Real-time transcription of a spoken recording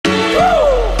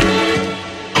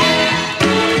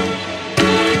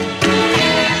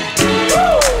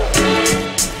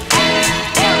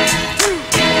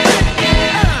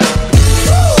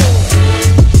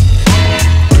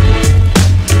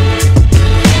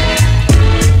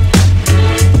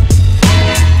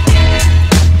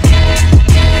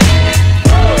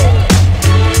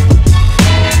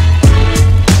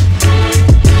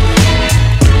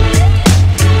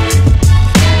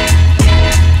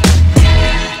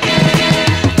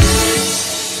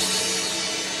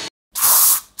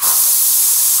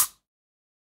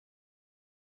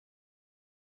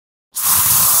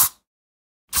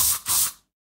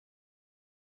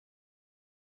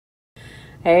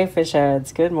Hey fish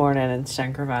heads, good morning. It's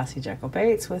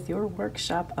Jerkbait with your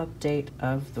workshop update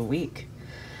of the week.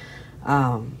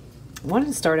 Wanted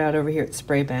to start out over here at the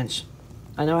spray bench.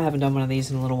 I know I haven't done one of these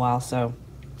in a little while, so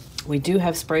we do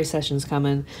have spray sessions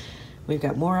coming. We've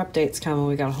got more updates coming.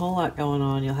 We got a whole lot going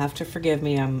on. You'll have to forgive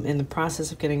me. I'm in the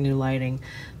process of getting new lighting.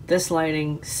 This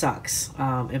lighting sucks.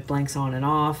 It blinks on and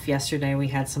off. Yesterday we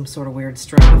had some sort of weird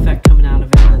strobe effect coming out of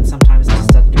it, and then sometimes it just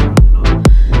doesn't turn on and off.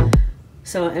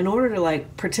 So in order to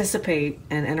like participate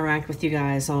and interact with you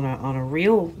guys on a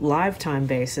real live time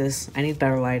basis, I need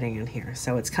better lighting in here.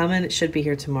 So it's coming. It should be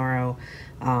here tomorrow.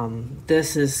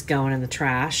 This is going in the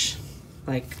trash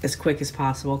like as quick as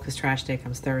possible because trash day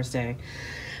comes Thursday.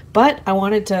 But I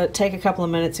wanted to take a couple of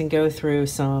minutes and go through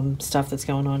some stuff that's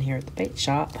going on here at the bait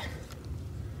shop.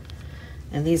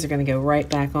 And these are going to go right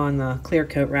back on the clear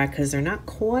coat rack because they're not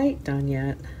quite done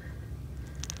yet.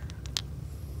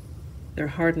 They're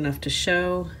hard enough to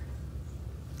show,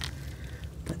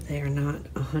 but they are not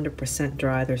 100%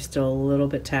 dry. They're still a little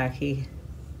bit tacky.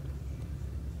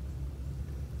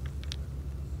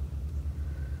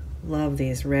 Love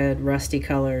these red rusty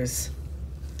colors,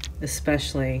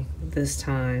 especially this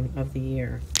time of the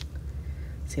year.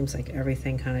 Seems like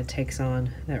everything kind of takes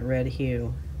on that red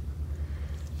hue.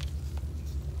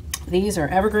 These are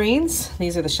evergreens.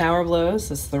 These are the shower blows.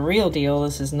 This is the real deal.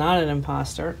 This is not an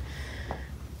imposter.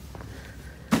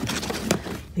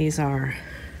 These are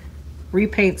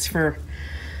repaints for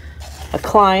a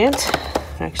client,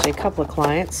 actually a couple of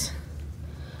clients.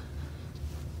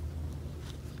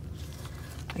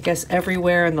 I guess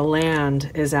everywhere in the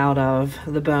land is out of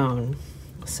the bone.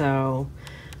 So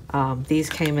these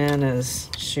came in as,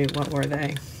 shoot, what were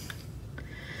they?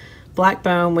 Black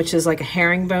bone, which is like a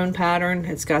herringbone pattern.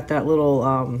 It's got that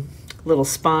little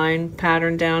spine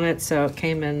pattern down it, so it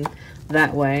came in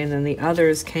that way. And then the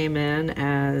others came in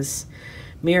as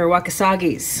mirror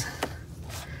wakasagis.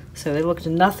 So they looked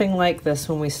nothing like this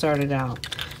when we started out.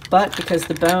 But because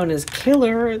the bone is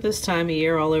killer this time of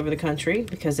year all over the country,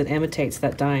 because it imitates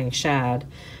that dying shad,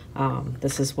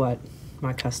 this is what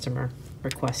my customer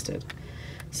requested.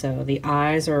 So the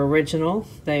eyes are original.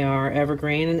 They are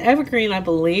evergreen. And evergreen, I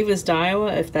believe, is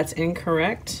Daiwa. If that's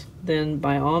incorrect, then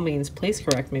by all means, please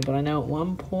correct me. But I know at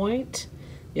one point,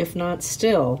 if not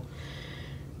still,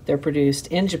 they're produced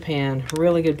in Japan.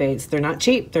 Really good baits. They're not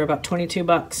cheap. They're about 22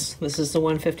 bucks. This is the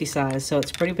 150 size, so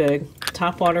it's pretty big.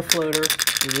 Top water floater,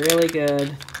 really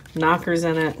good. Knockers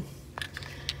in it.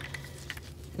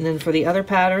 And then for the other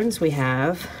patterns, we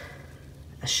have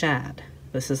a shad.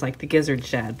 This is like the gizzard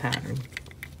shad pattern.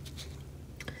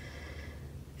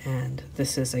 And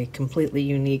this is a completely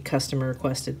unique customer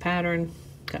requested pattern.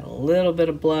 Got a little bit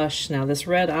of blush. Now this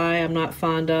red eye I'm not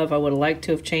fond of. I would have liked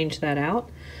to have changed that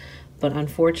out. But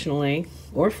unfortunately,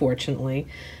 or fortunately,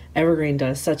 Evergreen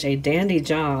does such a dandy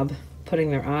job putting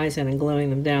their eyes in and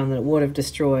gluing them down that it would have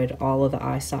destroyed all of the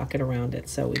eye socket around it.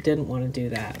 So we didn't want to do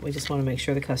that. We just want to make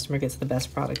sure the customer gets the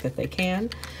best product that they can.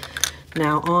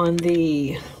 Now on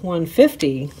the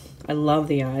 150, I love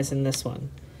the eyes in this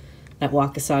one. That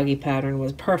wakasagi pattern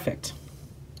was perfect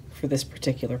for this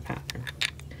particular pattern.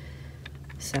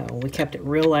 So we kept it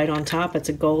real light on top. It's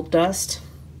a gold dust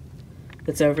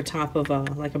that's over top of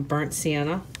like a burnt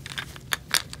sienna.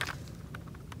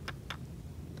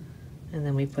 And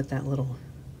then we put that little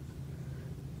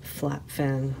flap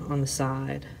fin on the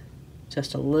side.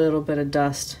 Just a little bit of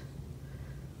dust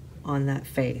on that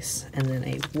face. And then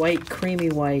a white, creamy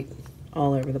white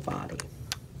all over the body.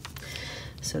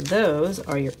 So those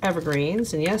are your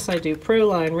evergreens. And yes, I do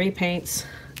Proline repaints.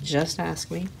 Just ask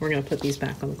me. We're going to put these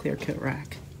back on the clear coat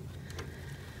rack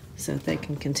so that they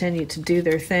can continue to do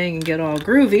their thing and get all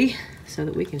groovy so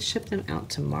that we can ship them out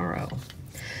tomorrow.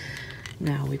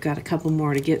 Now we've got a couple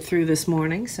more to get through this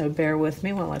morning, so bear with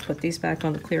me while I put these back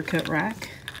on the clear coat rack.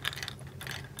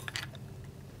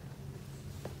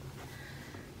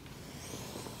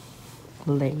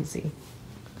 Lazy.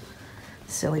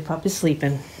 Silly pup is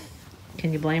sleeping.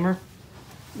 Can you blame her?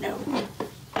 No.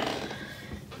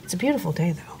 It's a beautiful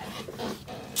day though.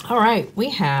 All right,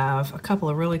 we have a couple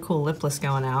of really cool lipless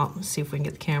going out. Let's see if we can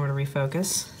get the camera to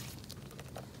refocus.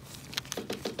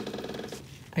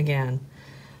 Again,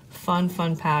 fun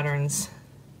patterns.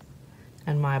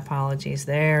 And my apologies,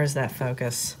 there's that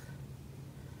focus.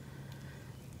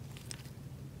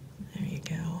 There you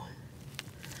go.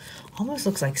 Almost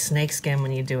looks like snakeskin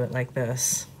when you do it like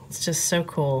this. It's just so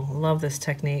cool. Love this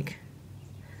technique.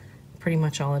 Pretty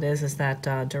much all it is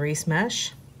that Doris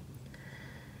mesh.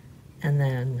 And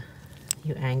then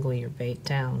you angle your bait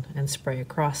down and spray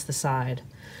across the side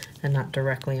and not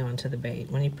directly onto the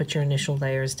bait. When you put your initial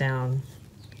layers down,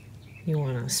 you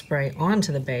want to spray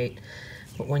onto the bait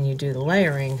But when you do the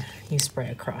layering, you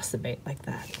spray across the bait like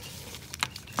that.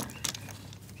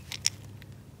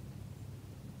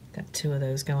 Got 2 of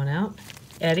those going out.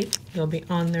 Eddie, they'll be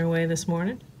on their way this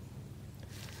morning.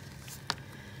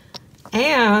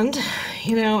 And,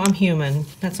 you know, I'm human.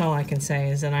 That's all I can say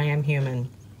is that I am human.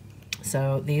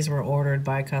 So these were ordered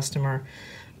by a customer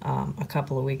a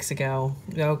couple of weeks ago.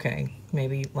 Okay,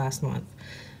 maybe last month.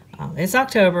 It's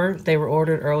October. They were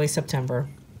ordered early September.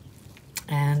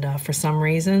 And for some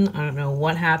reason, I don't know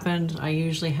what happened. I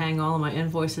usually hang all of my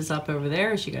invoices up over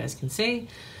there, as you guys can see,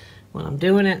 when I'm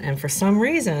doing it. And for some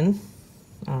reason,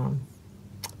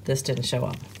 this didn't show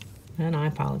up. And I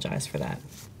apologize for that.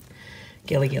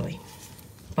 Gilly gilly.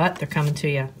 But they're coming to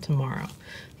you tomorrow.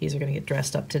 These are going to get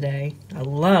dressed up today. I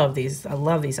love these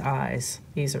eyes.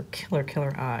 These are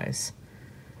killer eyes.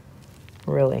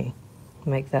 Really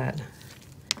make that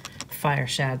fire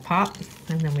shad pop.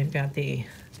 And then we've got the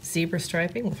zebra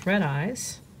striping with red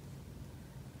eyes.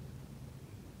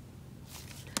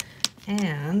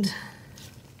 And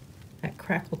that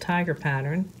crackle tiger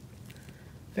pattern.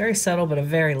 Very subtle, but a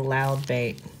very loud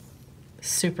bait.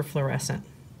 Super fluorescent.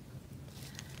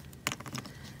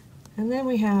 And then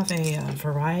we have a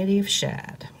variety of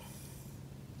shad.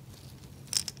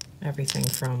 Everything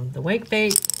from the wake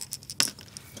bait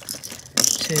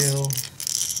to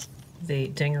the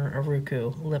Dinger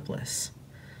Aruku lipless.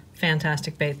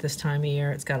 Fantastic bait this time of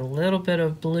year. It's got a little bit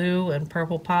of blue and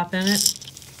purple pop in it.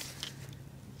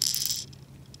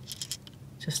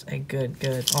 Just a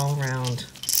good all-around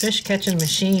fish catching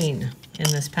machine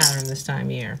in this pattern this time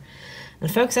of year.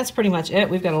 And folks, that's pretty much it.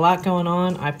 We've got a lot going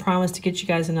on. I promise to get you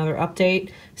guys another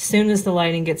update. As soon as the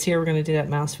lighting gets here, we're going to do that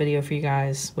mouse video for you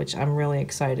guys, which I'm really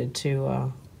excited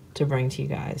to bring to you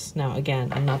guys. Now,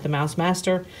 again, I'm not the mouse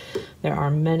master. There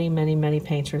are many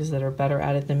painters that are better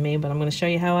at it than me, but I'm going to show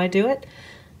you how I do it.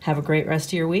 Have a great rest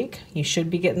of your week. You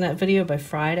should be getting that video by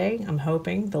Friday, I'm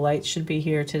hoping. The lights should be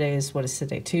here. Today is, what is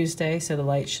today? Tuesday, so the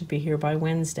lights should be here by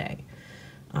Wednesday.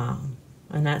 And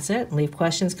that's it. Leave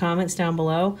questions, comments down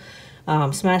below.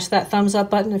 Smash that thumbs up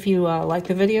button if you like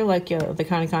the video, like the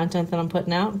kind of content that I'm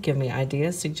putting out. Give me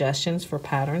ideas, suggestions for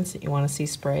patterns that you want to see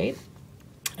sprayed.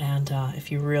 And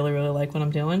if you really like what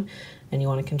I'm doing and you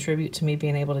want to contribute to me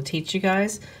being able to teach you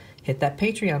guys, hit that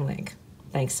Patreon link.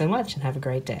 Thanks so much and have a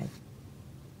great day.